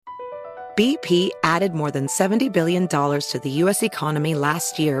BP added more than $70 billion to the U.S. economy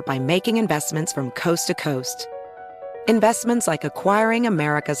last year by making investments from coast to coast. Investments like acquiring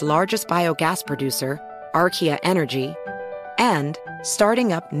America's largest biogas producer, Archaea Energy, and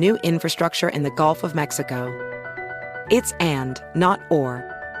starting up new infrastructure in the Gulf of Mexico. It's and, not or.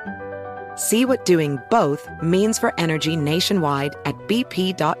 See what doing both means for energy nationwide at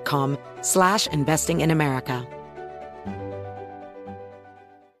bp.com/investing in America.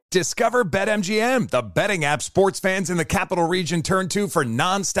 Discover BetMGM, the betting app sports fans in the capital region turn to for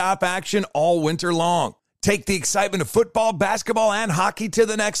nonstop action all winter long. Take the excitement of football, basketball, and hockey to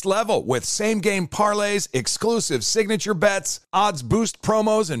the next level with same-game parlays, exclusive signature bets, odds boost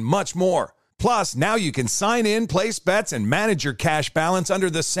promos, and much more. Plus, now you can sign in, place bets, and manage your cash balance under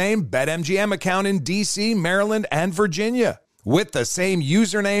the same BetMGM account in D.C., Maryland, and Virginia. With the same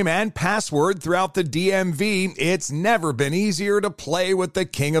username and password throughout the DMV, it's never been easier to play with the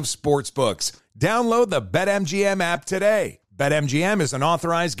king of sportsbooks. Download the BetMGM app today. BetMGM is an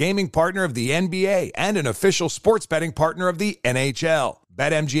authorized gaming partner of the NBA and an official sports betting partner of the NHL.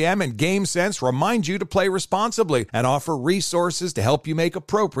 BetMGM and GameSense remind you to play responsibly and offer resources to help you make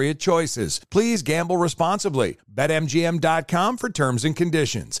appropriate choices. Please gamble responsibly. BetMGM.com for terms and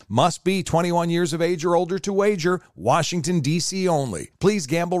conditions. Must be 21 years of age or older to wager. Washington, D.C. only. Please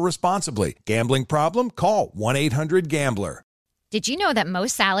gamble responsibly. Gambling problem? Call 1-800-GAMBLER. Did you know that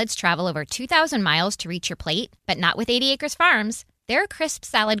most salads travel over 2,000 miles to reach your plate? But not with 80 Acres Farms. Their crisp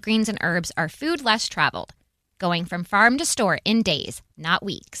salad greens and herbs are food less traveled, going from farm to store in days, not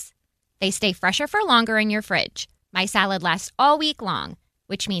weeks. They stay fresher for longer in your fridge. My salad lasts all week long,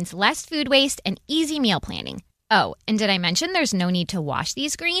 which means less food waste and easy meal planning. Oh, and did I mention there's no need to wash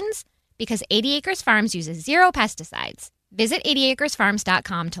these greens? Because 80 Acres Farms uses 0 pesticides. Visit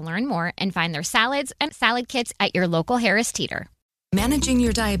 80acresfarms.com to learn more and find their salads and salad kits at your local Harris Teeter. Managing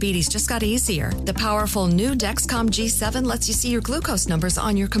your diabetes just got easier. The powerful new Dexcom G7 lets you see your glucose numbers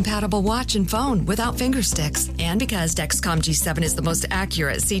on your compatible watch and phone without finger sticks. And because Dexcom G7 is the most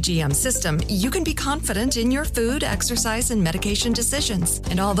accurate CGM system, you can be confident in your food, exercise, and medication decisions.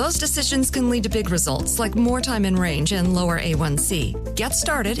 And all those decisions can lead to big results like more time in range and lower A1C. Get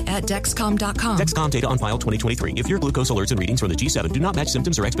started at Dexcom.com. Dexcom data on file 2023. If your glucose alerts and readings from the G7 do not match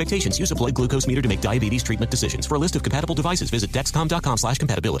symptoms or expectations, use a blood glucose meter to make diabetes treatment decisions. For a list of compatible devices, visit Dexcom.com/compatibility.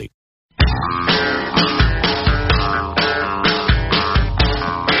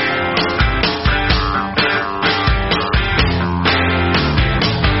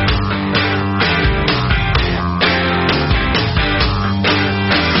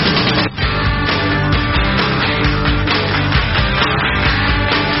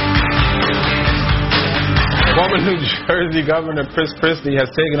 Former New Jersey Governor Chris Christie has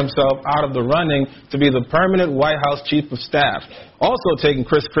taken himself out of the running to be the permanent White House Chief of Staff. Also taking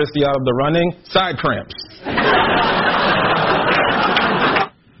Chris Christie out of the running, side cramps.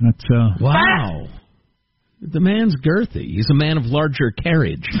 That's, wow. The man's girthy. He's a man of larger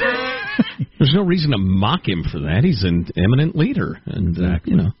carriage. There's no reason to mock him for that. He's an eminent leader. And,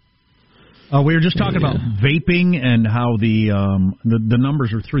 you know. We were just talking about vaping and how the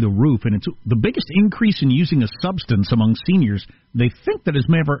numbers are through the roof, and it's the biggest increase in using a substance among seniors they think that has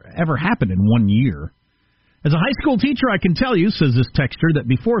ever happened in 1 year. As a high school teacher, I can tell you, says this texter, that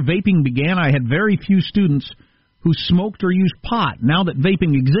before vaping began, I had very few students who smoked or used pot. Now that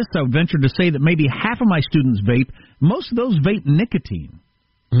vaping exists, I would venture to say that maybe half of my students vape. Most of those vape nicotine.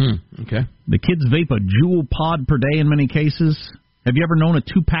 Okay. The kids vape a jewel pod per day in many cases. Have you ever known a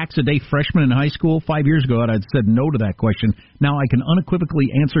 2 packs a day freshman in high school? 5 years ago, I'd said no to that question. Now I can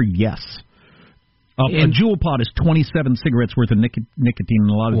unequivocally answer yes. A jewel pod is 27 cigarettes worth of nicotine,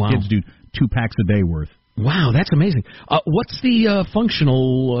 and a lot of kids do 2 packs a day worth. Wow, that's amazing. What's the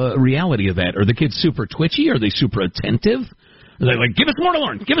functional reality of that? Are the kids super twitchy? Are they super attentive? Are they like, give us more to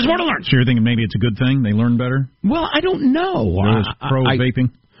learn, give us more to learn? So you're thinking maybe it's a good thing? They learn better? Well, I don't know. Pro-vaping?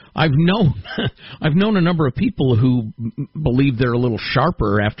 I've known a number of people who believe they're a little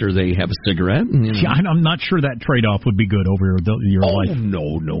sharper after they have a cigarette. And, you know. Yeah, I'm not sure that trade-off would be good over your life.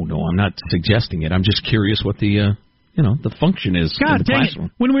 No. I'm not suggesting it. I'm just curious what the function is in the classroom.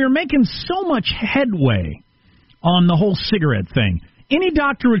 When we were making so much headway on the whole cigarette thing, any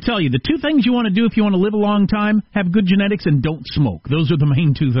doctor would tell you the 2 things you want to do if you want to live a long time: have good genetics and don't smoke. Those are the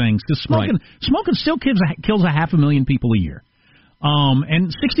main 2 things. Because smoking still kills 500,000 people a year.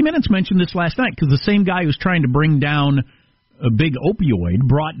 And 60 Minutes mentioned this last night because the same guy who's trying to bring down a big opioid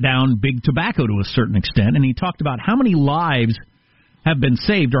brought down big tobacco to a certain extent, and he talked about how many lives have been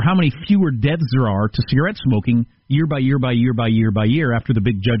saved or how many fewer deaths there are to cigarette smoking year by year by year by year by year after the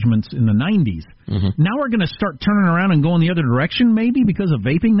big judgments in the 90s. Mm-hmm. Now we're going to start turning around and going the other direction, maybe, because of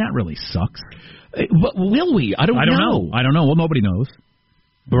vaping? That really sucks. But will we? I don't know. I don't know. Well, nobody knows.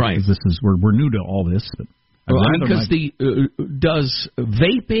 Right. Because we're new to all this. But because does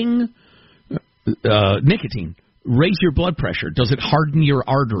vaping nicotine raise your blood pressure? Does it harden your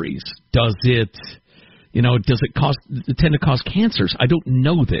arteries? Does it tend to cause cancers? I don't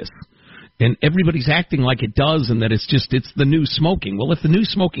know this. And everybody's acting like it does, and that it's the new smoking. Well, if the new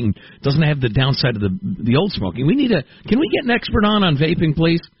smoking doesn't have the downside of the old smoking, can we get an expert on vaping,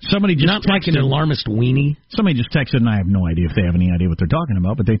 please? Somebody just not like an alarmist weenie. Somebody just texted, and I have no idea if they have any idea what they're talking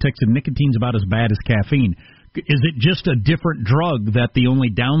about, but they texted, nicotine's about as bad as caffeine. Is it just a different drug that the only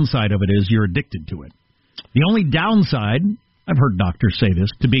downside of it is you're addicted to it? The only downside, I've heard doctors say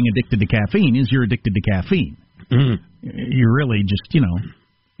this, to being addicted to caffeine is you're addicted to caffeine. Mm. You're really just,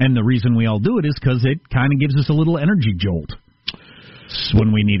 and the reason we all do it is because it kind of gives us a little energy jolt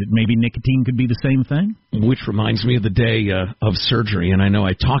when we need it. Maybe nicotine could be the same thing? Which reminds me of the day of surgery, and I know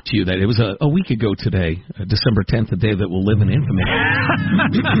I talked to you that it was a week ago today, December 10th, a day that will live in infamy,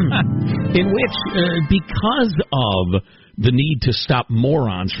 in which, because of the need to stop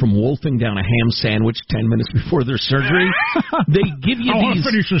morons from wolfing down a ham sandwich 10 minutes before their surgery, they give you I want to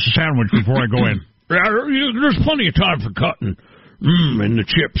finish this sandwich before I go in. There's plenty of time for cutting. And the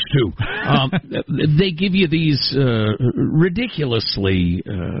chips, too. They give you these ridiculously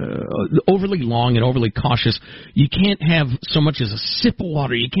overly long and overly cautious. You can't have so much as a sip of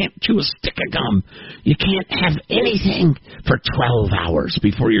water. You can't chew a stick of gum. You can't have anything for 12 hours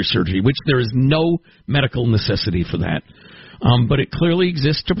before your surgery, which there is no medical necessity for that. But it clearly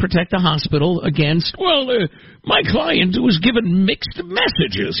exists to protect the hospital against, my client was given mixed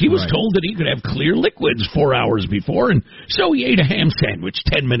messages. He was told that he could have clear liquids 4 hours before, and so he ate a ham sandwich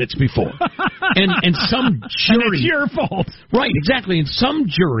 10 minutes before. and some jury... And it's your fault. Right, exactly. And some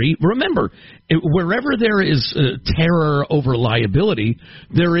jury, remember, wherever there is terror over liability,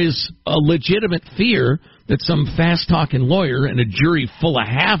 there is a legitimate fear that some fast-talking lawyer and a jury full of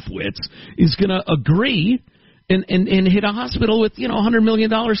half-wits is going to agree and hit a hospital with, $100 million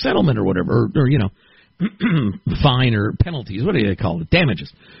settlement or whatever, or fine or penalties. What do they call it?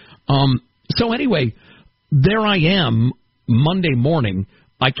 Damages. So anyway, there I am Monday morning.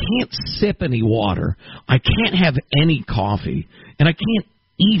 I can't sip any water. I can't have any coffee. And I can't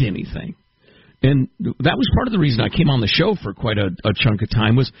eat anything. And that was part of the reason I came on the show for quite a chunk of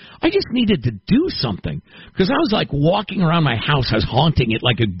time, was I just needed to do something. Because I was like walking around my house, I was haunting it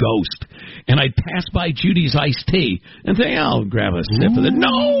like a ghost. And I'd pass by Judy's iced tea and say, I'll grab a sip of it.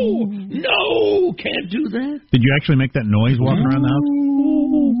 No, can't do that. Did you actually make that noise walking around the house?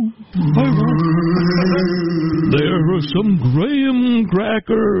 There are some graham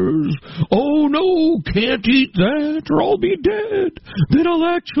crackers. Oh, no, can't eat that or I'll be dead. Then I'll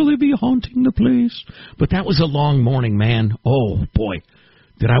actually be haunting the place. But that was a long morning, man. Oh, boy.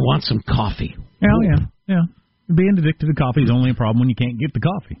 Did I want some coffee? Yeah. Being addicted to coffee is only a problem when you can't get the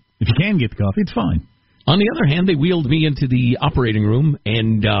coffee. If you can get the coffee, it's fine. On the other hand, they wheeled me into the operating room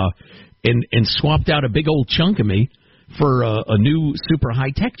and swapped out a big old chunk of me for a new super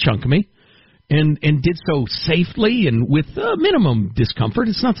high-tech chunk of me, and did so safely and with minimum discomfort.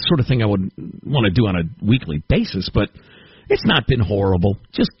 It's not the sort of thing I would want to do on a weekly basis, but it's not been horrible,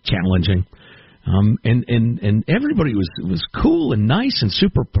 just challenging. And everybody was cool and nice and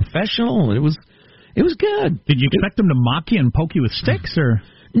super professional, and it was good. Did you expect them to mock you and poke you with sticks, or?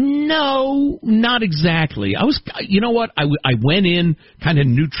 No, not exactly. You know what? I went in kind of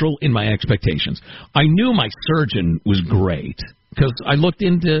neutral in my expectations. I knew my surgeon was great because I looked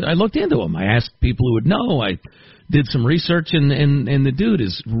into him. I asked people who would know. I did some research, and the dude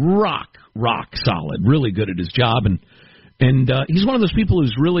is rock solid, really good at his job, and he's one of those people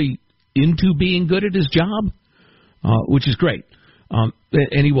who's really into being good at his job, which is great.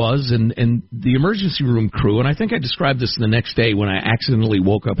 And he was, and the emergency room crew, and I think I described this the next day when I accidentally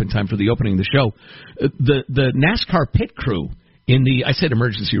woke up in time for the opening of the show, the NASCAR pit crew I said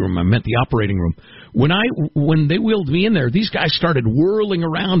emergency room, I meant the operating room. When they wheeled me in there, these guys started whirling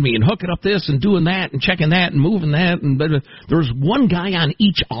around me and hooking up this and doing that and checking that and moving that, and there was one guy on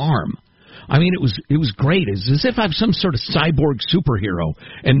each arm. I mean, it was great. It's as if I'm some sort of cyborg superhero,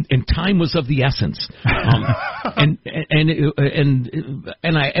 and time was of the essence. And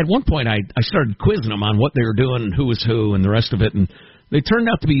I at one point I started quizzing them on what they were doing and who was who and the rest of it, and they turned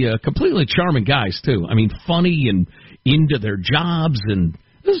out to be completely charming guys too. I mean, funny and into their jobs, and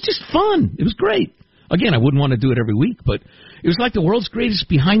it was just fun. It was great. Again, I wouldn't want to do it every week, but it was like the world's greatest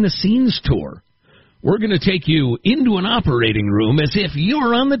behind the scenes tour. We're going to take you into an operating room as if you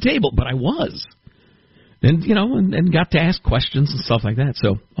were on the table. But I was. And, and got to ask questions and stuff like that.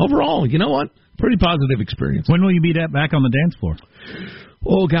 So, overall, you know what? Pretty positive experience. When will you be back on the dance floor?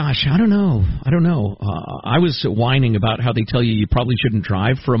 Oh, gosh, I don't know. I was whining about how they tell you probably shouldn't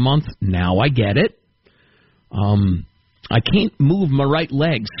drive for a month. Now I get it. I can't move my right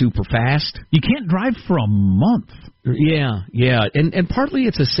leg super fast. You can't drive for a month. Yeah. And partly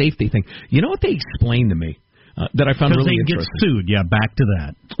it's a safety thing. You know what they explained to me that I found really interesting? Because they get sued. Yeah, back to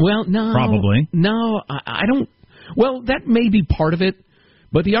that. Well, no. Probably. No, I don't. Well, that may be part of it.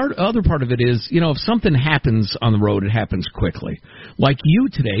 But the other part of it is, if something happens on the road, it happens quickly. Like you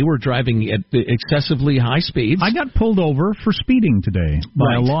today were driving at excessively high speeds. I got pulled over for speeding today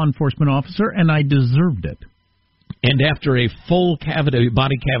by a law enforcement officer, and I deserved it. And after a full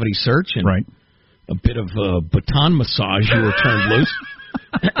body cavity search and a bit of a baton massage, you were turned loose.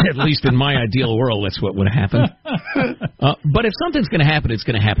 At least in my ideal world, that's what would happen. But if something's going to happen, it's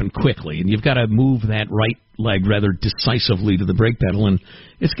going to happen quickly, and you've got to move that right leg rather decisively to the brake pedal, and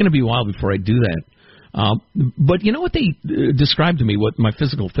it's going to be a while before I do that. But you know what they described to me, what my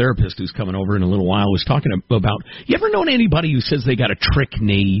physical therapist who's coming over in a little while was talking about? You ever known anybody who says they got a trick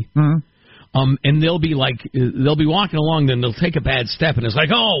knee? Mm-hmm. And they'll be walking along, then they'll take a bad step, and it's like,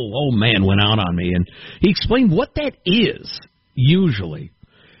 oh man, went out on me. And he explained what that is. Usually.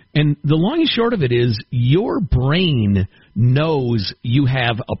 And the long and short of it is your brain knows you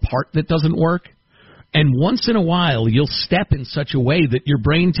have a part that doesn't work, and once in a while you'll step in such a way that your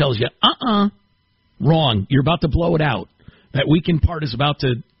brain tells you, wrong, you're about to blow it out. That weakened part is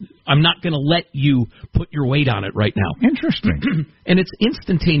I'm not going to let you put your weight on it right now. Interesting. And it's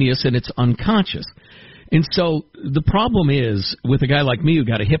instantaneous and it's unconscious. And so the problem is, with a guy like me who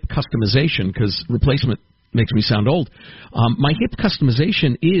got a hip customization, because replacement makes me sound old. My hip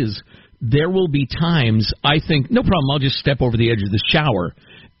customization is there will be times I think, no problem, I'll just step over the edge of the shower,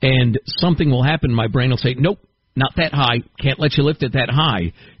 and something will happen. My brain will say, nope, not that high, can't let you lift it that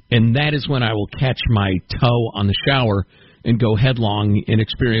high. And that is when I will catch my toe on the shower and go headlong and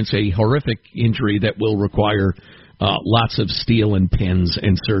experience a horrific injury that will require lots of steel and pins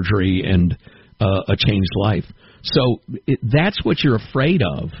and surgery and a changed life. So that's what you're afraid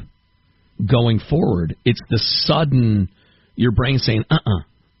of. Going forward, it's the sudden, your brain saying,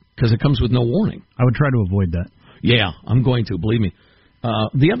 because it comes with no warning. I would try to avoid that. Yeah, I'm going to, believe me.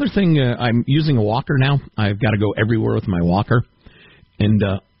 The other thing, I'm using a walker now. I've got to go everywhere with my walker. And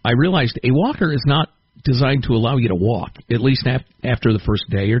I realized a walker is not designed to allow you to walk, at least after the first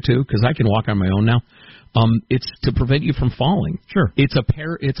day or two, because I can walk on my own now. It's to prevent you from falling. Sure. It's a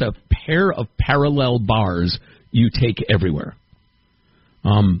pair of parallel bars you take everywhere.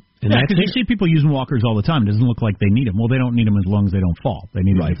 Because you see people using walkers all the time. It doesn't look like they need them. Well, they don't need them as long as they don't fall. They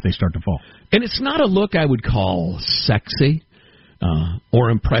need them if they start to fall. And it's not a look I would call sexy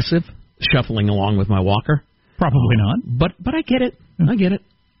or impressive, shuffling along with my walker. Probably not. But I get it. I get it.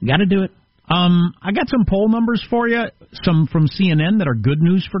 Got to do it. I got some poll numbers for you, some from CNN that are good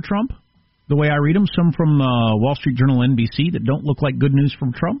news for Trump, the way I read them, some from Wall Street Journal, NBC, that don't look like good news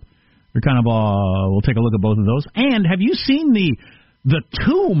from Trump. They're kind of, we'll take a look at both of those. And have you seen the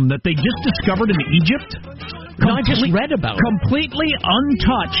tomb that they just discovered in Egypt? No, I just read about it. Completely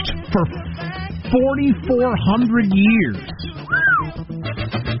untouched for 4,400 years.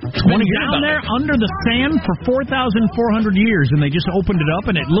 It's been down there under the sand for 4,400 years, and they just opened it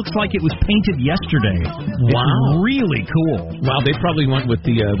up, and it looks like it was painted yesterday. Wow. It's really cool. Wow, they probably went with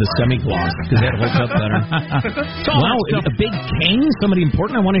the semi-gloss, because that holds up better. Wow, a big king? Somebody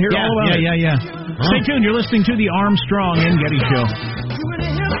important? I want to hear all about it. Yeah. Stay tuned. You're listening to the Armstrong and Getty Show.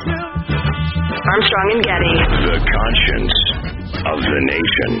 Armstrong and Getty. The conscience of the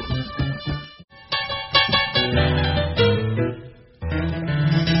nation.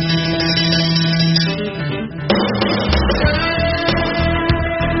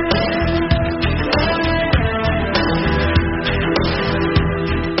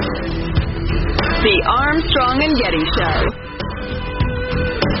 The Armstrong and Getty Show.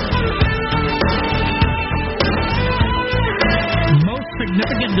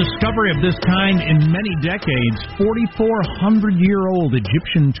 Significant discovery of this kind in many decades. 4,400-year-old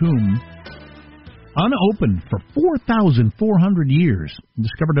Egyptian tomb, unopened for 4,400 years.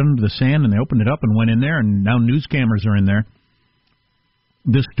 Discovered under the sand, and they opened it up and went in there, and now news cameras are in there.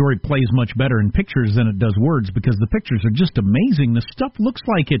 This story plays much better in pictures than it does words, because the pictures are just amazing. The stuff looks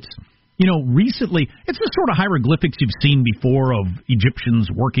like it's, recently, it's the sort of hieroglyphics you've seen before of Egyptians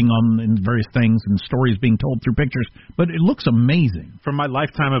working on various things and stories being told through pictures, but it looks amazing. From my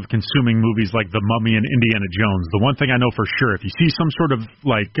lifetime of consuming movies like The Mummy and Indiana Jones, the one thing I know for sure, if you see some sort of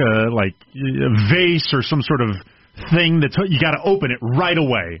like vase or some sort of thing that's you got to open it right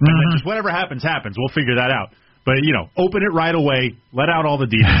away, and then just whatever happens, we'll figure that out. But open it right away, let out all the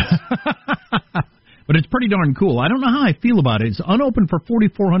details. But it's pretty darn cool. I don't know how I feel about it. It's unopened for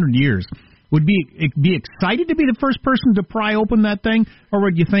 4,400 years. Would be excited to be the first person to pry open that thing, or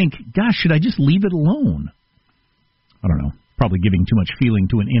would you think, gosh, should I just leave it alone? I don't know. Probably giving too much feeling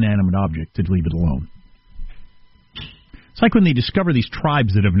to an inanimate object to leave it alone. It's like when they discover these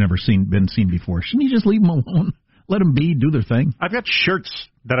tribes that have never been seen before. Shouldn't you just leave them alone? Let them be, do their thing. I've got shirts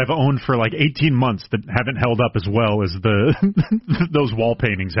that I've owned for like 18 months that haven't held up as well as those wall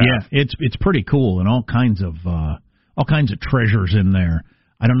paintings have. Yeah, it's pretty cool, and all kinds of treasures in there.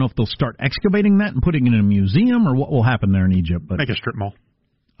 I don't know if they'll start excavating that and putting it in a museum or what will happen there in Egypt. But make a strip mall.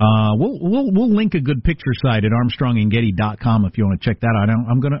 We'll link a good picture site at ArmstrongandGetty.com if you want to check that out.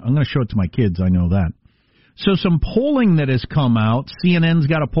 I'm gonna show it to my kids. I know that. So some polling that has come out. CNN's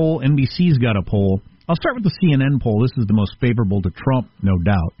got a poll. NBC's got a poll. I'll start with the CNN poll. This is the most favorable to Trump, no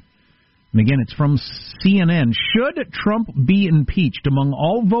doubt. And again, it's from CNN. Should Trump be impeached among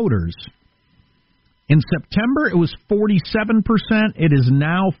all voters? In September, it was 47%. It is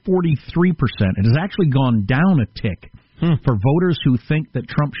now 43%. It has actually gone down a tick for voters who think that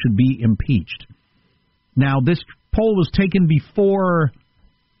Trump should be impeached. Now, this poll was taken before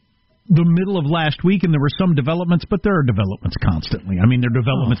the middle of last week, and there were some developments, but there are developments constantly. I mean, there are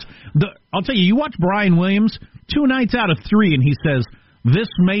developments. I'll tell you, you watch Brian Williams, 2 nights out of 3, and he says, this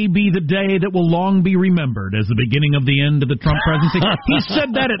may be the day that will long be remembered as the beginning of the end of the Trump presidency. He's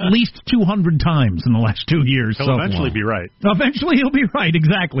said that at least 200 times in the last 2 years. He'll eventually be right. Eventually he'll be right,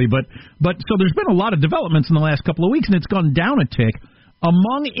 exactly. But so there's been a lot of developments in the last couple of weeks, and it's gone down a tick.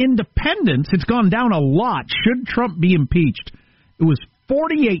 Among independents, it's gone down a lot. Should Trump be impeached? It was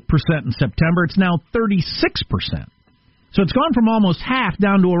 48% in September. It's now 36%. So it's gone from almost half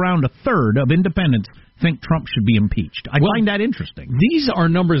down to around a third of independents think Trump should be impeached. I find that interesting. These are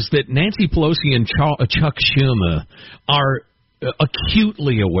numbers that Nancy Pelosi and Chuck Schumer are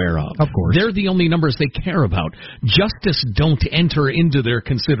acutely aware of. Of course. They're the only numbers they care about. Justice don't enter into their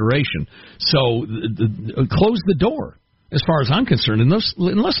consideration. So close the door. As far as I'm concerned,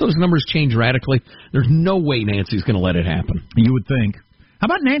 unless those numbers change radically, there's no way Nancy's going to let it happen. You would think. How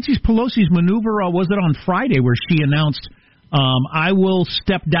about Nancy Pelosi's maneuver, was it on Friday, where she announced, I will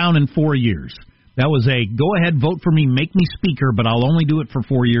step down in 4 years. That was a, go ahead, vote for me, make me speaker, but I'll only do it for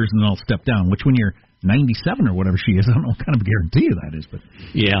 4 years and then I'll step down, which when you're 97 or whatever she is, I don't know what kind of guarantee that is. But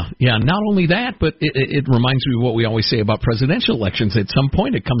Yeah. Not only that, but it reminds me of what we always say about presidential elections. At some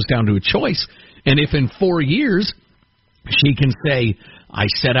point, it comes down to a choice. And if in 4 years she can say, I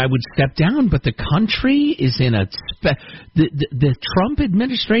said I would step down, but the country is in the Trump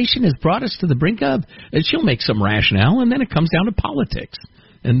administration has brought us to the brink of, and she'll make some rationale, and then it comes down to politics.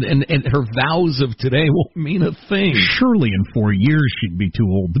 And her vows of today won't mean a thing. Surely in 4 years she'd be too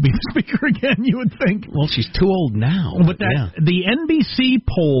old to be the speaker again, you would think. Well, she's too old now. But the NBC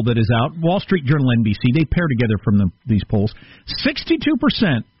poll that is out, Wall Street Journal NBC, they pair together from these polls.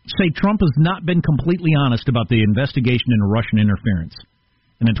 62% say Trump has not been completely honest about the investigation into Russian interference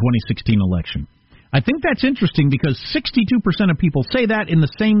in the 2016 election. I think that's interesting because 62% of people say that. In the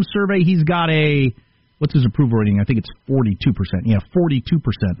same survey, he's got what's his approval rating? I think it's 42%. Yeah, 42%.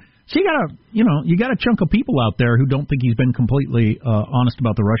 So you got a chunk of people out there who don't think he's been completely honest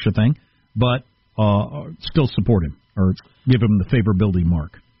about the Russia thing, but still support him or give him the favorability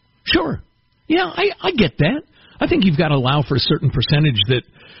mark. Sure. Yeah, I get that. I think you've got to allow for a certain percentage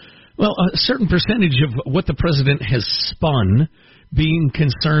a certain percentage of what the president has spun being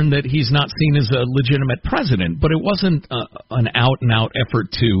concerned that he's not seen as a legitimate president. But it wasn't an out-and-out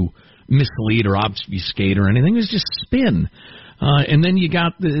effort to mislead or obfuscate or anything. It was just spin. And then you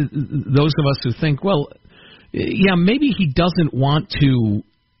got those of us who think, well, yeah, maybe he doesn't want to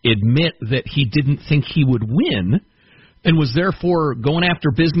admit that he didn't think he would win and was therefore going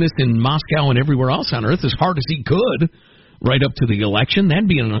after business in Moscow and everywhere else on earth as hard as he could right up to the election. That'd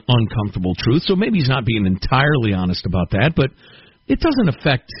be an uncomfortable truth. So maybe he's not being entirely honest about that, but it doesn't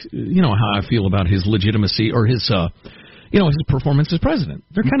affect, how I feel about his legitimacy or his performance as president.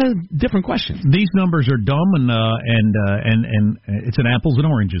 They're kind of different questions. These numbers are dumb and it's an apples and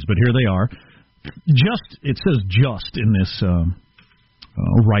oranges, but here they are. It says just in this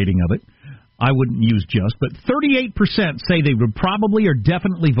writing of it. I wouldn't use just, but 38% say they would probably or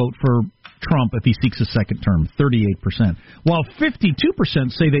definitely vote for Trump if he seeks a second term, 38%. While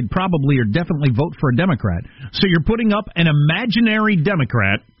 52% say they'd probably or definitely vote for a Democrat. So you're putting up an imaginary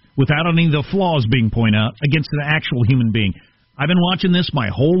Democrat without any of the flaws being pointed out against an actual human being. I've been watching this my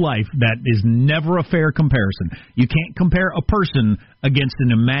whole life. That is never a fair comparison. You can't compare a person against an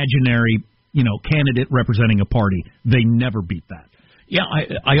imaginary candidate representing a party. They never beat that. Yeah,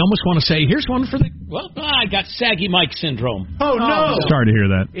 I almost want to say, here's one for the... Well, I got saggy Mike syndrome. Oh, no! Sorry to hear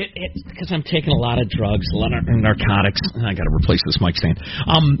that. It's because I'm taking a lot of drugs, a lot of narcotics. I got to replace this mic stand.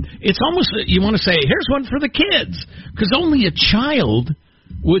 It's almost, you want to say, here's one for the kids, because only a child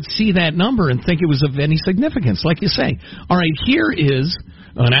would see that number and think it was of any significance, like you say. All right, here is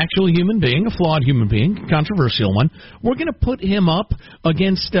an actual human being, a flawed human being, controversial one. We're going to put him up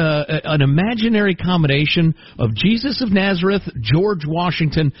against an imaginary combination of Jesus of Nazareth, George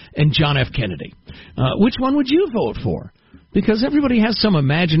Washington, and John F. Kennedy. Which one would you vote for? Because everybody has some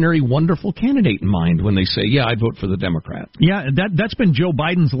imaginary wonderful candidate in mind when they say, yeah, I'd vote for the Democrat. Yeah, that's been Joe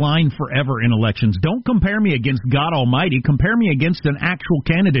Biden's line forever in elections. Don't compare me against God Almighty. Compare me against an actual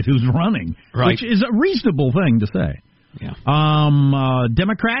candidate who's running, right. Which is a reasonable thing to say. Yeah.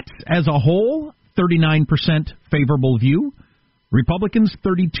 Democrats as a whole, 39% favorable view. Republicans,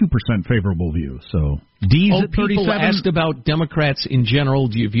 32% favorable view. So D's at 37%. People asked about Democrats in general.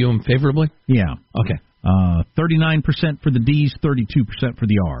 Do you view them favorably? Yeah. Okay. 39% for the D's, 32% for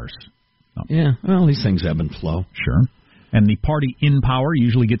the R's. Oh. Yeah. Well, these things ebb and flow. Sure. And the party in power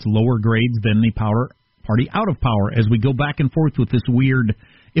usually gets lower grades than the party out of power as we go back and forth with this weird,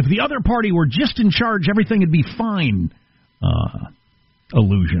 if the other party were just in charge, everything would be fine.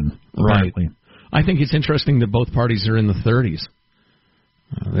 Illusion. Apparently. Right. I think it's interesting that both parties are in the 30s.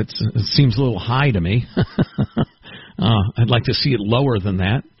 It seems a little high to me. I'd like to see it lower than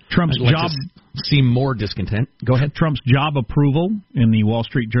that. Trump's job seem more discontent. Go ahead. Trump's job approval in the Wall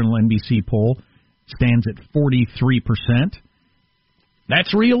Street Journal NBC poll stands at 43%.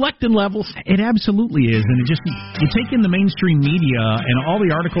 That's re-electing levels. It absolutely is, and you take in the mainstream media and all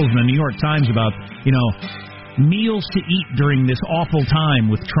the articles in the New York Times about meals to eat during this awful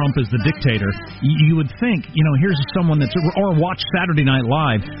time with Trump as the dictator. You would think, here's someone or watch Saturday Night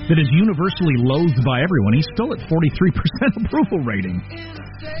Live that is universally loathed by everyone. He's still at 43% approval rating.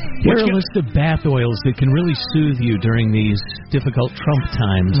 Here are a list of bath oils that can really soothe you during these difficult Trump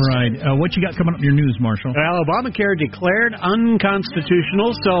times. Right. What you got coming up in your news, Marshall? Well, Obamacare declared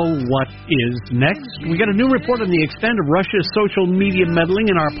unconstitutional, so what is next? We got a new report on the extent of Russia's social media meddling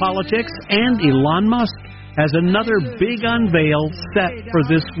in our politics, and Elon Musk has another big unveil set for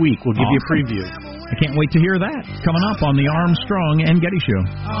this week. We'll give you a preview. I can't wait to hear that. It's coming up on the Armstrong and Getty Show.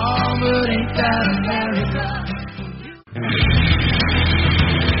 Oh, but ain't that America?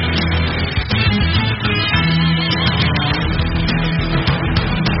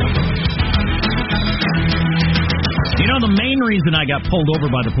 The main reason I got pulled over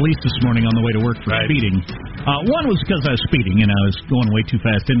by the police this morning on the way to work for speeding, one was because I was speeding and I was going way too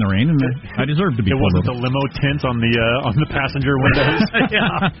fast in the rain, and I deserved to be pulled over. It wasn't the limo tint on the passenger windows.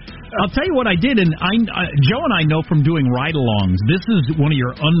 Yeah. I'll tell you what I did, and Joe and I know from doing ride-alongs, this is one of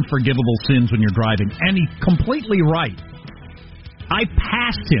your unforgivable sins when you're driving, and he's completely right. I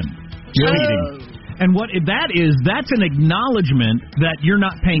passed him speeding. And what that is, that's an acknowledgement that you're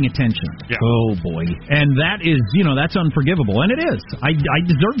not paying attention. Yeah. Oh, boy. And that is, that's unforgivable. And it is. I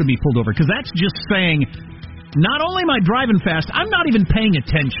deserve to be pulled over because that's just saying, not only am I driving fast, I'm not even paying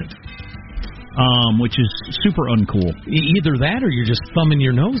attention. Which is super uncool. Either that or you're just thumbing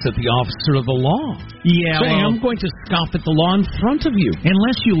your nose at the officer of the law. Yeah, saying, I'm going to scoff at the law in front of you.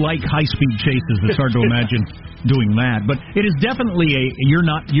 Unless you like high-speed chases, it's hard to imagine doing that. But it is definitely you're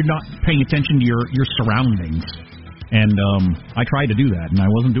not paying attention to your surroundings. And I tried to do that, and I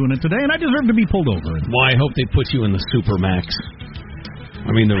wasn't doing it today, and I deserve to be pulled over. Well, I hope they put you in the Supermax. I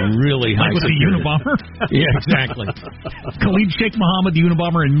mean, they're really high. Like with the Unabomber? Yeah, exactly. Khalid Sheikh Mohammed, the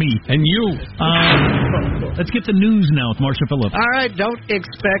Unabomber, and me. And you. Let's get the news now with Marsha Phillips. All right, don't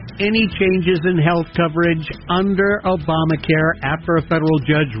expect any changes in health coverage under Obamacare after a federal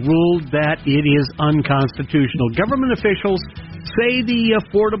judge ruled that it is unconstitutional. Government officials say the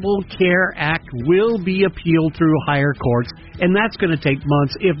Affordable Care Act will be appealed through higher courts, and that's going to take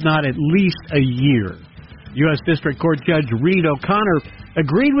months, if not at least a year. U.S. District Court Judge Reed O'Connor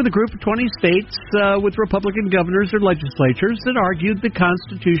agreed with a group of 20 states with Republican governors or legislatures that argued the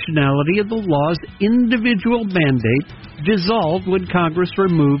constitutionality of the law's individual mandate dissolved when Congress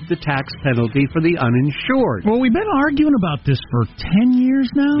removed the tax penalty for the uninsured. Well, we've been arguing about this for 10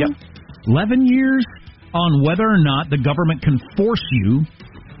 years now? Yep. 11 years on whether or not the government can force you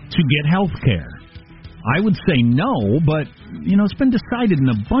to get health care. I would say no, but it's been decided in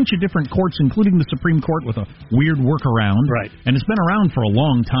a bunch of different courts, including the Supreme Court with a weird workaround. Right. And it's been around for a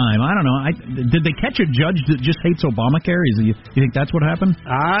long time. I don't know. Did they catch a judge that just hates Obamacare? You think that's what happened?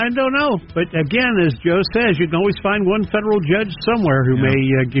 I don't know. But again, as Joe says, you can always find one federal judge somewhere who may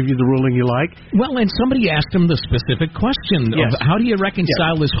give you the ruling you like. Well, and somebody asked him the specific question of how do you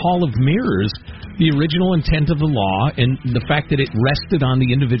reconcile this Hall of Mirrors, the original intent of the law, and the fact that it rested on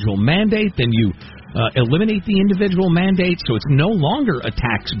the individual mandate, then you eliminate the individual mandate, so it's no longer a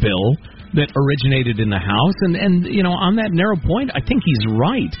tax bill that originated in the House. And on that narrow point, I think he's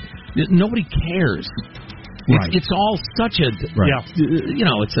right. Nobody cares. Right. It's all such a, it's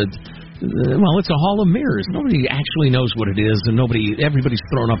a hall of mirrors. Nobody actually knows what it is, and everybody's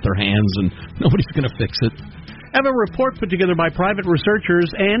throwing up their hands, and nobody's going to fix it. Have a report put together by private researchers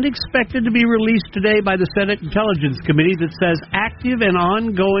and expected to be released today by the Senate Intelligence Committee that says active and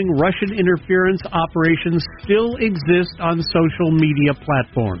ongoing Russian interference operations still exist on social media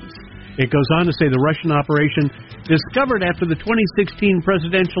platforms. It goes on to say the Russian operation discovered after the 2016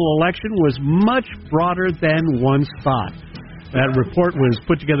 presidential election was much broader than once thought. That report was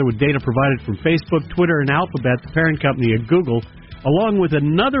put together with data provided from Facebook, Twitter, and Alphabet, the parent company of Google. Along with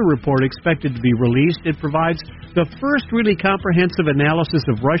another report expected to be released, it provides the first really comprehensive analysis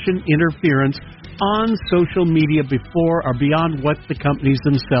of Russian interference on social media before or beyond what the companies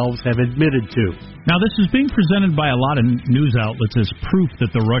themselves have admitted to. Now, this is being presented by a lot of news outlets as proof that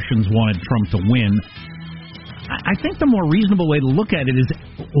the Russians wanted Trump to win. I think the more reasonable way to look at it is,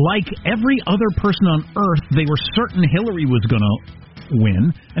 like every other person on earth, they were certain Hillary was going to win,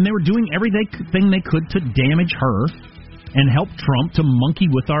 and they were doing everything they could to damage her and help Trump to monkey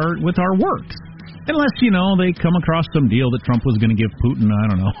with our works. Unless, they come across some deal that Trump was going to give Putin,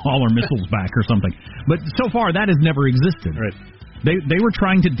 I don't know, all our missiles back or something. But so far, that has never existed. Right. They were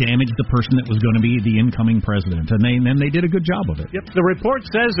trying to damage the person that was going to be the incoming president, and they did a good job of it. Yep. The report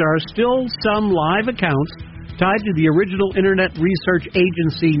says there are still some live accounts tied to the original Internet Research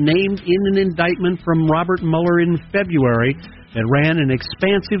Agency named in an indictment from Robert Mueller in February that ran an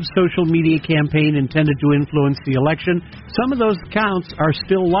expansive social media campaign intended to influence the election. Some of those accounts are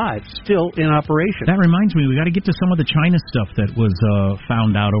still live, still in operation. That reminds me, we got to get to some of the China stuff that was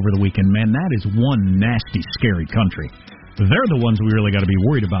found out over the weekend. Man, that is one nasty, scary country. They're the ones we really got to be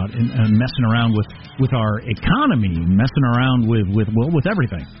worried about and messing around with our economy, messing around with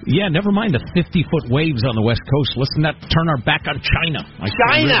everything. Yeah, never mind the 50-foot waves on the West Coast. Let's not turn our back on China. That's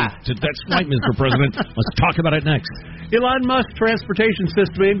right, Mr. President. Let's talk about it next. Elon Musk's transportation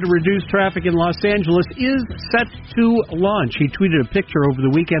system aimed to reduce traffic in Los Angeles is set to launch. He tweeted a picture over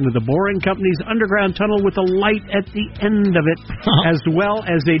the weekend of the Boring Company's underground tunnel with a light at the end of it, as well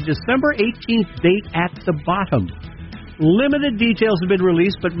as a December 18th date at the bottom. Limited details have been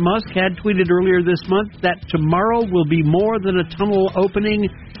released, but Musk had tweeted earlier this month that tomorrow will be more than a tunnel opening.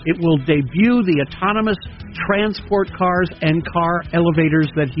 It will debut the autonomous transport cars and car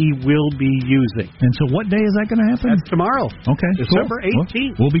elevators that he will be using. And so what day is that going to happen? That's tomorrow. Okay, December cool.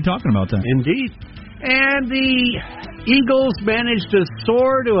 18th. We'll be talking about that. Indeed. And the Eagles managed to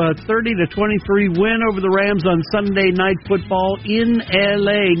soar to a 30-23 win over the Rams on Sunday Night Football in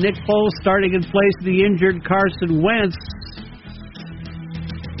L.A. Nick Foles starting in place of the injured Carson Wentz.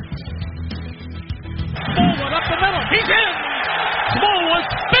 Forward up the middle. He's in. Smallwood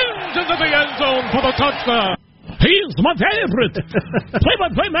spins into the end zone for the touchdown. He's my favorite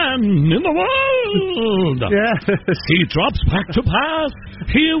play-by-play man in the world. Yeah. He drops back to pass.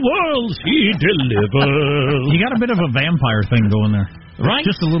 He whirls. He delivers. You got a bit of a vampire thing going there. Right?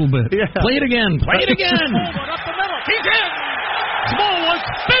 Just a little bit. Yeah. Play it again. Play it again. Forward up the middle. He's in. Smallwood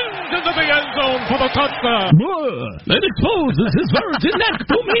spins into the end zone for the touchdown. That exposes his virgin neck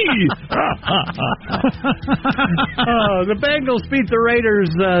to me. The Bengals beat the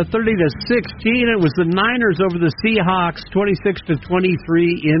Raiders 30-16. It was the Niners over the Seahawks 26-23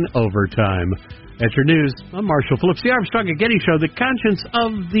 in overtime. That's your news. I'm Marshall Phillips, the Armstrong and Getty Show, the conscience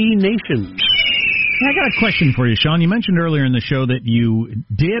of the nation. I got a question for you, Sean. You mentioned earlier in the show that you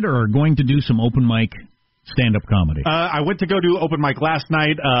did or are going to do some open mic stand-up comedy. I went to go do open mic last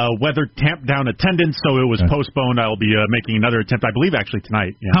night. Weather tamped down attendance, so it was postponed. I'll be making another attempt, I believe, actually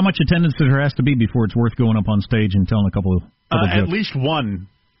tonight. Yeah. How much attendance there has to be before it's worth going up on stage and telling a couple of jokes? At least one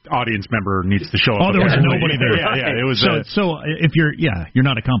audience member needs to show up. Oh, there was nobody there. Yeah, it was. So if you're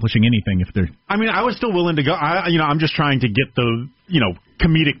not accomplishing anything if they're. I mean, I was still willing to go. I'm just trying to get the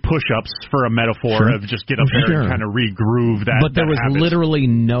comedic push-ups for a metaphor of just get up there and kind of re-groove that. But there was literally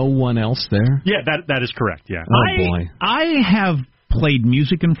no one else there. Yeah, that is correct. Yeah. Oh boy. I have played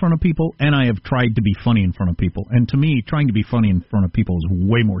music in front of people, and I have tried to be funny in front of people. And to me, trying to be funny in front of people is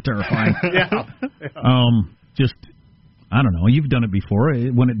way more terrifying. Yeah. I don't know. You've done it before.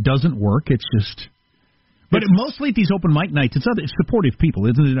 When it doesn't work, it's just... But mostly at these open mic nights, it's supportive people.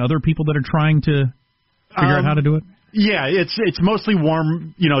 Isn't it other people that are trying to figure out how to do it? Yeah, it's mostly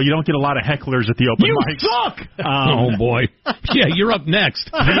warm. You don't get a lot of hecklers at the open mics. You suck! Oh, boy. Yeah, you're up next.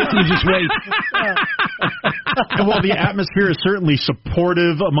 You just wait. And while the atmosphere is certainly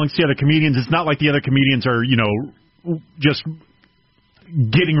supportive amongst the other comedians, it's not like the other comedians are, just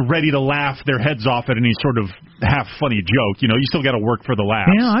getting ready to laugh their heads off at any sort of half-funny joke. You still got to work for the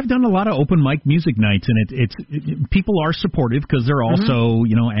laughs. Yeah, I've done a lot of open mic music nights, and people are supportive because they're also,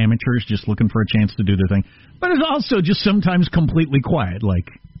 amateurs just looking for a chance to do their thing. But it's also just sometimes completely quiet, like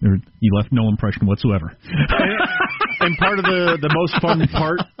you left no impression whatsoever. And part of the most fun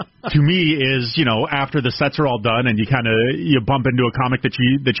part to me is, after the sets are all done and you bump into a comic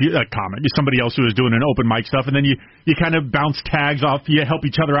somebody else who is doing an open mic stuff, and then you kind of bounce tags off, you help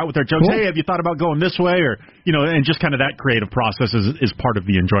each other out with their jokes. Cool. Hey, have you thought about going this way? Or, and just kind of that creative process is part of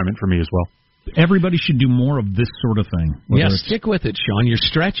the enjoyment for me as well. Everybody should do more of this sort of thing. Yeah, stick with it, Sean. You're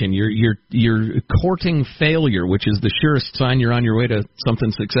stretching. You're courting failure, which is the surest sign you're on your way to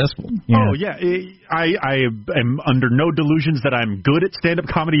something successful. Yeah. Oh, yeah. I am under no delusions that I'm good at stand-up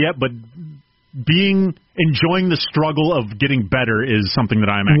comedy yet, but enjoying the struggle of getting better is something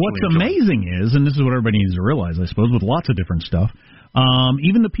that I'm actually What's amazing is, and this is what everybody needs to realize, I suppose, with lots of different stuff,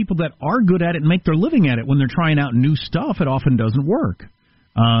 even the people that are good at it and make their living at it, when they're trying out new stuff, it often doesn't work.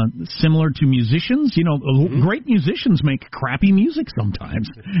 Similar to musicians, great musicians make crappy music sometimes.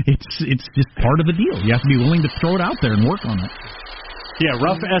 It's just part of the deal. You have to be willing to throw it out there and work on it. Yeah,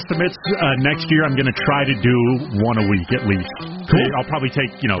 rough estimates. Next year, I'm going to try to do one a week at least. Cool. I'll probably take,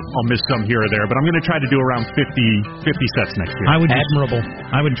 I'll miss some here or there, but I'm going to try to do around 50 sets next year. Admirable.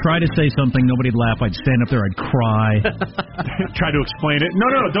 I would try to say something, nobody'd laugh. I'd stand up there, I'd cry. Try to explain it. No,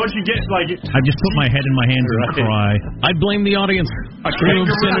 don't you get, I'd just put my head in my hands and cry. I'd blame the audience. Threw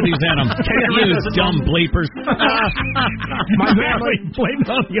obscenities at them. You dumb bleepers. My family blamed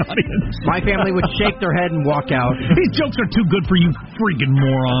on the audience. My family would shake their head and walk out. These jokes are too good for you freaking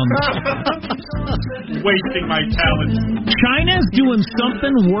morons. Wasting my talent. China's doing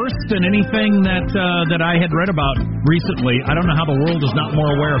something worse than anything that I had read about recently. I don't know how the world is not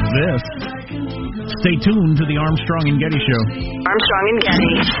more aware of this. Stay tuned to the Armstrong and Getty Show. Armstrong and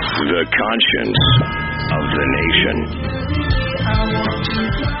Getty. The conscience of the nation.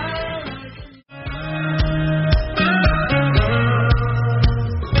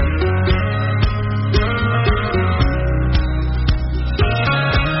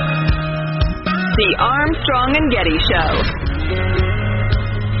 The Armstrong and Getty Show.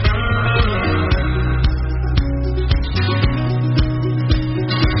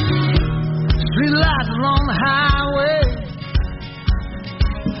 Street lights along the highway,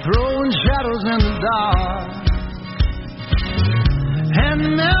 throwing shadows in the dark, and the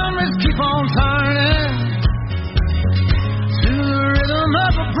memories keep on turning to the rhythm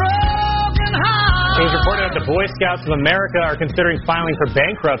of a broken heart. It was reported that the Boy Scouts of America are considering filing for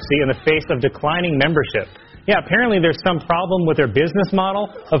bankruptcy in the face of declining membership. Yeah, apparently there's some problem with their business model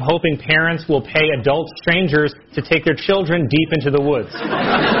of hoping parents will pay adult strangers to take their children deep into the woods.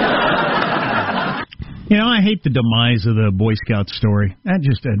 I hate the demise of the Boy Scout story.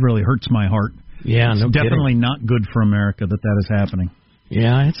 It really hurts my heart. Yeah, it's definitely not good for America that is happening.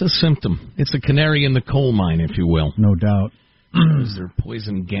 Yeah, it's a symptom. It's a canary in the coal mine, if you will. No doubt. There are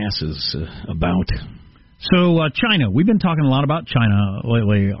poison gases about. So, China. We've been talking a lot about China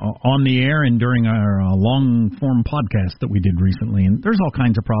lately on the air and during our long-form podcast that we did recently. And there's all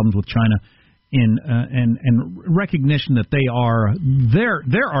kinds of problems with China and recognition that they are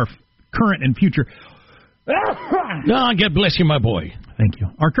our current and future... God bless you, my boy. Thank you.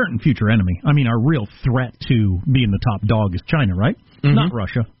 Our current and future enemy. I mean, our real threat to being the top dog is China, right? Mm-hmm. Not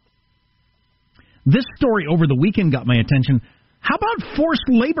Russia. This story over the weekend got my attention. How about forced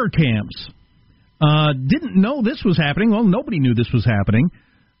labor camps? Didn't know this was happening. Well, nobody knew this was happening.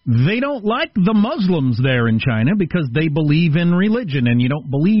 They don't like the Muslims there in China because they believe in religion, and you don't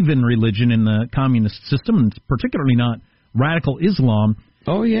believe in religion in the communist system, and particularly not radical Islam.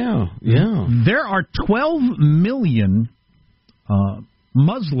 Oh, yeah, yeah. There are 12 million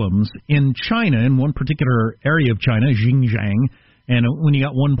Muslims in China, in one particular area of China, Xinjiang, and when you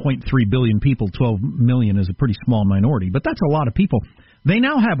got 1.3 billion people, 12 million is a pretty small minority, but that's a lot of people. They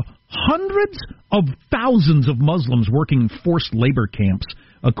now have hundreds of thousands of Muslims working in forced labor camps,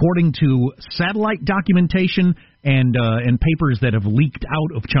 according to satellite documentation and papers that have leaked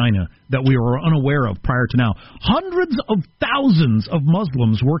out of China that we were unaware of prior to now. Hundreds of thousands of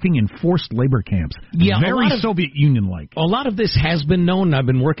Muslims working in forced labor camps. Yeah, very Soviet Union-like. A lot of this has been known. I've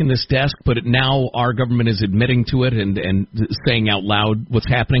been working this desk, but now our government is admitting to it and saying out loud what's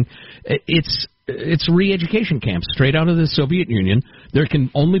happening. It's re-education camps straight out of the Soviet Union. There can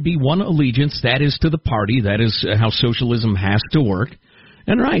only be one allegiance. That is to the party. That is how socialism has to work.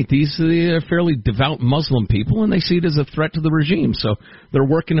 And right, these are fairly devout Muslim people, and they see it as a threat to the regime. So they're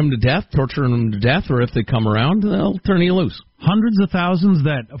working them to death, torturing them to death, or if they come around, they'll turn you loose. Hundreds of thousands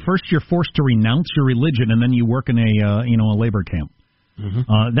that first you're forced to renounce your religion, and then you work in a labor camp.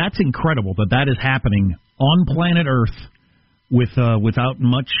 Mm-hmm. That's incredible that is happening on planet Earth without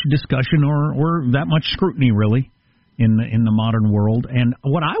much discussion or that much scrutiny, really. In the modern world. And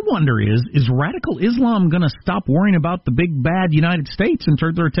what I wonder is radical Islam going to stop worrying about the big bad United States and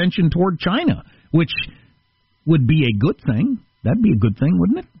turn their attention toward China, which would be a good thing. That'd be a good thing,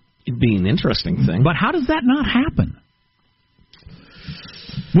 wouldn't it? It'd be an interesting thing. But how does that not happen?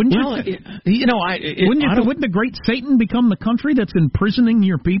 Wouldn't the great Satan become the country that's imprisoning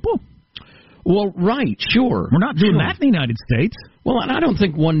your people? Well, right, sure. We're not doing that in the United States. Well, and I don't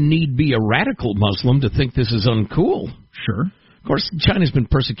think one need be a radical Muslim to think this is uncool. Sure. Of course, China's been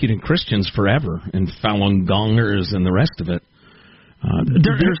persecuting Christians forever, and Falun Gongers and the rest of it.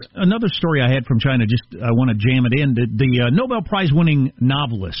 There's another story I had from China. I want to jam it in. The Nobel Prize-winning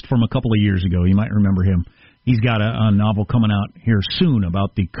novelist from a couple of years ago, you might remember him. He's got a novel coming out here soon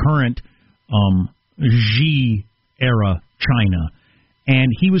about the current Xi-era China.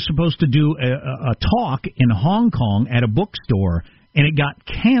 And he was supposed to do a talk in Hong Kong at a bookstore, and it got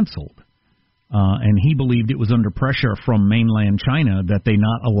canceled. And he believed it was under pressure from mainland China that they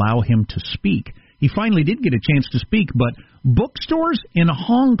not allow him to speak. He finally did get a chance to speak, but bookstores in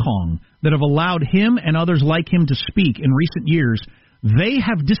Hong Kong that have allowed him and others like him to speak in recent years, they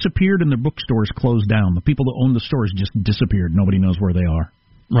have disappeared and their bookstores closed down. The people that own the stores just disappeared. Nobody knows where they are.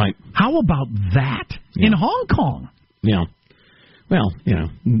 Right. How about that in Hong Kong? Yeah. Well,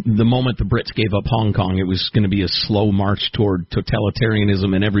 the moment the Brits gave up Hong Kong, it was going to be a slow march toward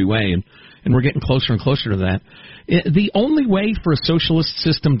totalitarianism in every way, and we're getting closer and closer to that. The only way for a socialist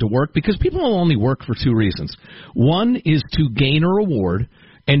system to work, because people will only work for two reasons. One is to gain a reward,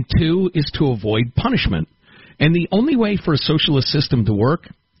 and two is to avoid punishment. And the only way for a socialist system to work,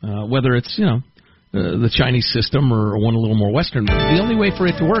 whether it's, the Chinese system or one a little more Western, the only way for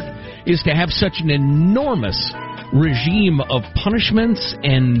it to work is to have such an enormous regime of punishments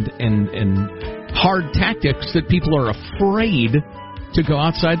and hard tactics that people are afraid to go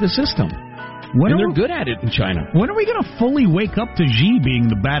outside the system. And they're good at it in China. When are we going to fully wake up to Xi being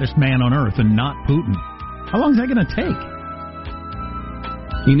the baddest man on earth and not Putin? How long is that going to take?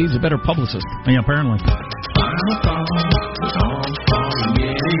 He needs a better publicist. Yeah, apparently.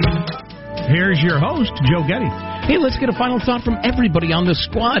 Here's your host, Joe Getty. Hey, let's get a final thought from everybody on the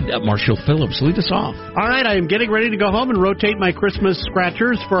squad. Marshall Phillips, lead us off. All right, I am getting ready to go home and rotate my Christmas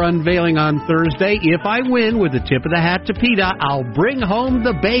scratchers for unveiling on Thursday. If I win with a tip of the hat to PETA, I'll bring home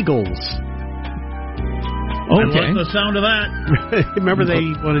the bagels. Okay. I love the sound of that. Remember, they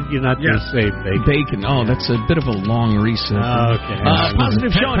wanted you not to say bacon. Bacon. Oh, that's a bit of a long recess. Okay.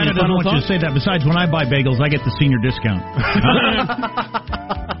 Positive Sean, I don't want you to say that. Besides, when I buy bagels, I get the senior discount.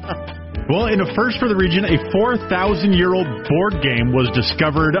 Well, in a first for the region, a 4,000-year-old board game was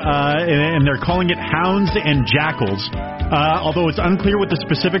discovered, and they're calling it Hounds and Jackals. Although it's unclear what the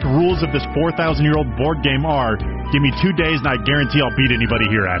specific rules of this 4,000-year-old board game are. Give me 2 days, and I guarantee I'll beat anybody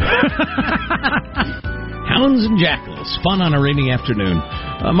here at it. Hounds and Jackals. Fun on a rainy afternoon.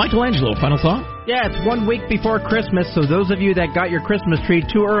 Michelangelo, final thought? Yeah, it's 1 week before Christmas, so those of you that got your Christmas tree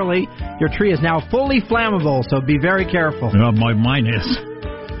too early, your tree is now fully flammable, so be very careful. Mine is.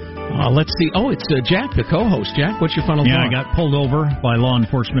 Let's see. Oh, it's Jack, the co-host. Jack, what's your final thought? Yeah, I got pulled over by law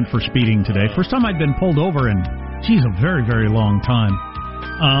enforcement for speeding today. First time I'd been pulled over in, a very, very long time.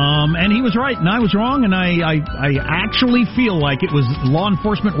 And he was right, and I was wrong, and I actually feel like it was law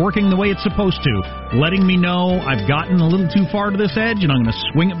enforcement working the way it's supposed to, letting me know I've gotten a little too far to this edge, and I'm going to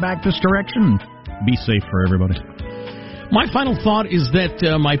swing it back this direction and be safe for everybody. My final thought is that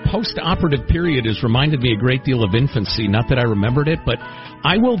my post-operative period has reminded me a great deal of infancy. Not that I remembered it, but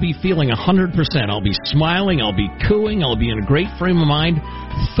I will be feeling 100%. I'll be smiling, I'll be cooing, I'll be in a great frame of mind.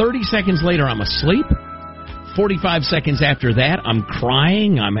 30 seconds later, I'm asleep. 45 seconds after that, I'm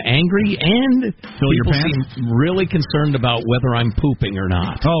crying, I'm angry, and people seem really concerned about whether I'm pooping or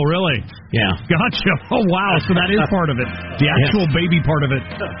not. Oh, really? Yeah. Gotcha. Oh, wow. So that is part of it. The actual baby part of it.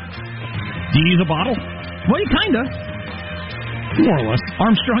 Do you use a bottle? Well, you kind of. More or less.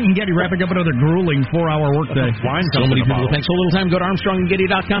 Armstrong and Getty wrapping up another grueling 4-hour workday. So many people think so little time. Go to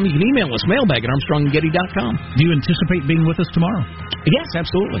ArmstrongandGetty.com. You can email us, mailbag at ArmstrongandGetty.com. Do you anticipate being with us tomorrow? Yes,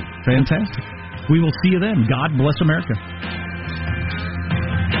 absolutely. Fantastic. We will see you then. God bless America.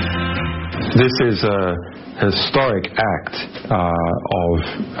 This is a historic act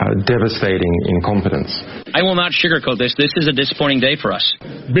of devastating incompetence. I will not sugarcoat this. This is a disappointing day for us.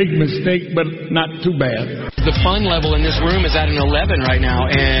 Big mistake, but not too bad. The fun level in this room is at an 11 right now,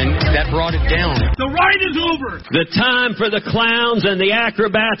 and that brought it down. The ride is over. The time for the clowns and the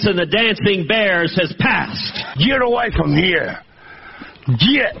acrobats and the dancing bears has passed. Get away from here.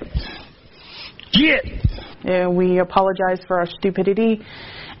 Get. We apologize for our stupidity,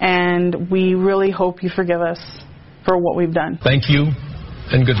 and we really hope you forgive us for what we've done. Thank you,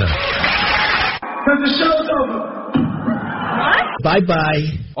 and good night. The show's over. What?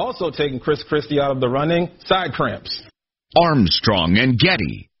 Bye-bye. Also taking Chris Christie out of the running, side cramps. Armstrong and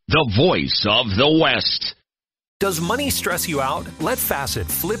Getty, the voice of the West. Does money stress you out? Let Facet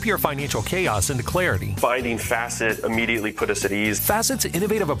flip your financial chaos into clarity. Finding Facet immediately put us at ease. Facet's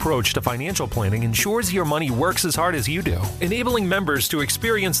innovative approach to financial planning ensures your money works as hard as you do, enabling members to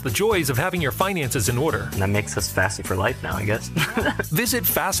experience the joys of having your finances in order. And that makes us Facet for life now, I guess. Visit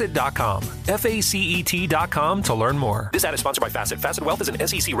Facet.com, FACET.com to learn more. This ad is sponsored by Facet. Facet Wealth is an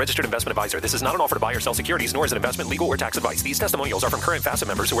SEC registered investment advisor. This is not an offer to buy or sell securities, nor is it investment, legal, or tax advice. These testimonials are from current Facet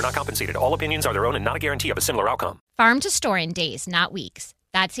members who are not compensated. All opinions are their own and not a guarantee of a similar outcome. Farm to store in days, not weeks.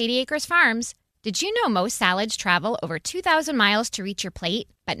 That's 80 Acres Farms. Did you know most salads travel over 2,000 miles to reach your plate?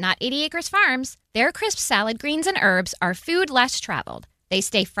 But not 80 Acres Farms. Their crisp salad greens and herbs are food less traveled. They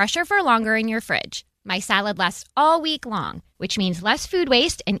stay fresher for longer in your fridge. My salad lasts all week long, which means less food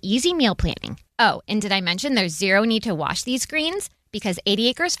waste and easy meal planning. Oh, and did I mention there's zero need to wash these greens? Because 80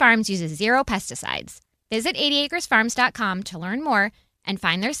 Acres Farms uses zero pesticides. Visit 80acresfarms.com to learn more and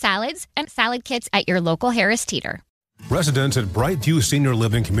find their salads and salad kits at your local Harris Teeter. Residents at Brightview Senior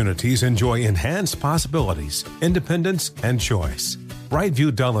Living Communities enjoy enhanced possibilities, independence, and choice.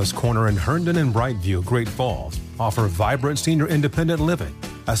 Brightview Dulles Corner in Herndon and Brightview, Great Falls, offer vibrant senior independent living,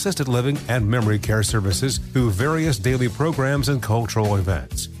 assisted living, and memory care services through various daily programs and cultural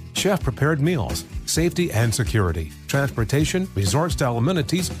events. Chef-prepared meals, safety and security, transportation, resort-style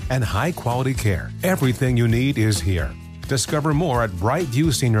amenities, and high-quality care. Everything you need is here. Discover more at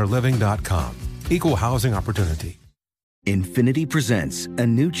brightviewseniorliving.com. Equal housing opportunity. Infiniti presents a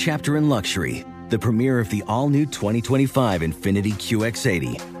new chapter in luxury, the premiere of the all-new 2025 Infiniti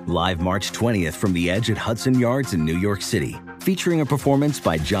QX80, live March 20th from the Edge at Hudson Yards in New York City, featuring a performance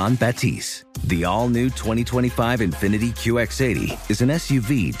by John Batiste. The all-new 2025 Infiniti QX80 is an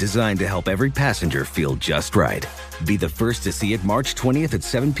SUV designed to help every passenger feel just right. Be the first to see it March 20th at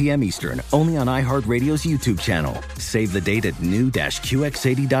 7 p.m. Eastern, only on iHeartRadio's YouTube channel. Save the date at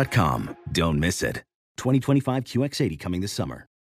new-QX80.com. Don't miss it. 2025 QX80 coming this summer.